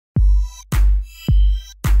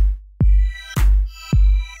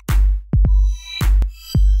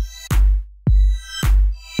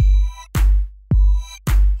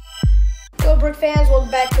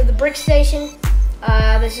Brickstation.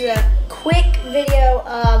 This is a quick video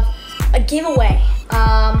of a giveaway.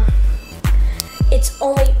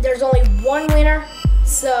 There's only one winner,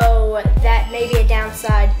 so that may be a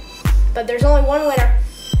downside. But there's only one winner,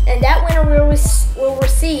 and that winner will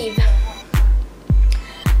receive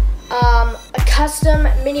a custom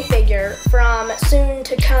minifigure from soon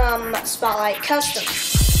to come Spotlight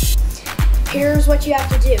Customs. Here's what you have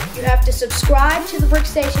to do. You have to subscribe to the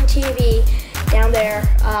Brickstation TV down there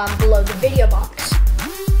below the video box.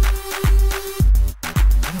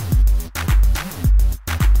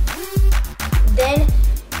 Then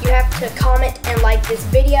you have to comment and like this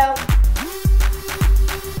video.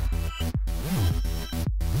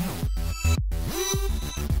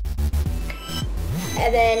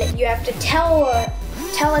 And then you have to tell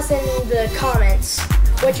us in the comments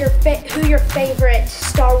who your favorite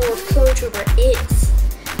Star Wars Clone Trooper is.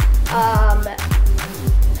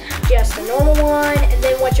 Just a normal one, and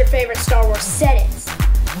then what your favorite Star Wars set is.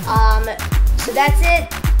 So that's it.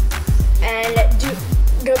 And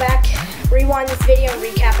go back, rewind this video, and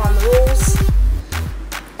recap on the rules.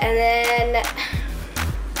 And then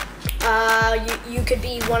you could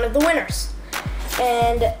be one of the winners.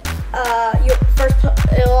 And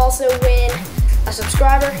you'll also win a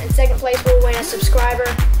subscriber, and second place will win a subscriber.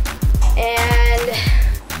 And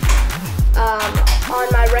on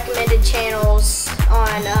my recommended channels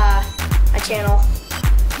on my channel,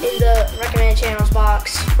 in the recommended channels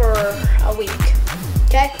box for a week.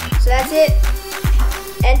 Okay, so that's it.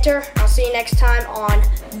 Enter. I'll see you next time on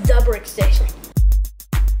the Brickstation.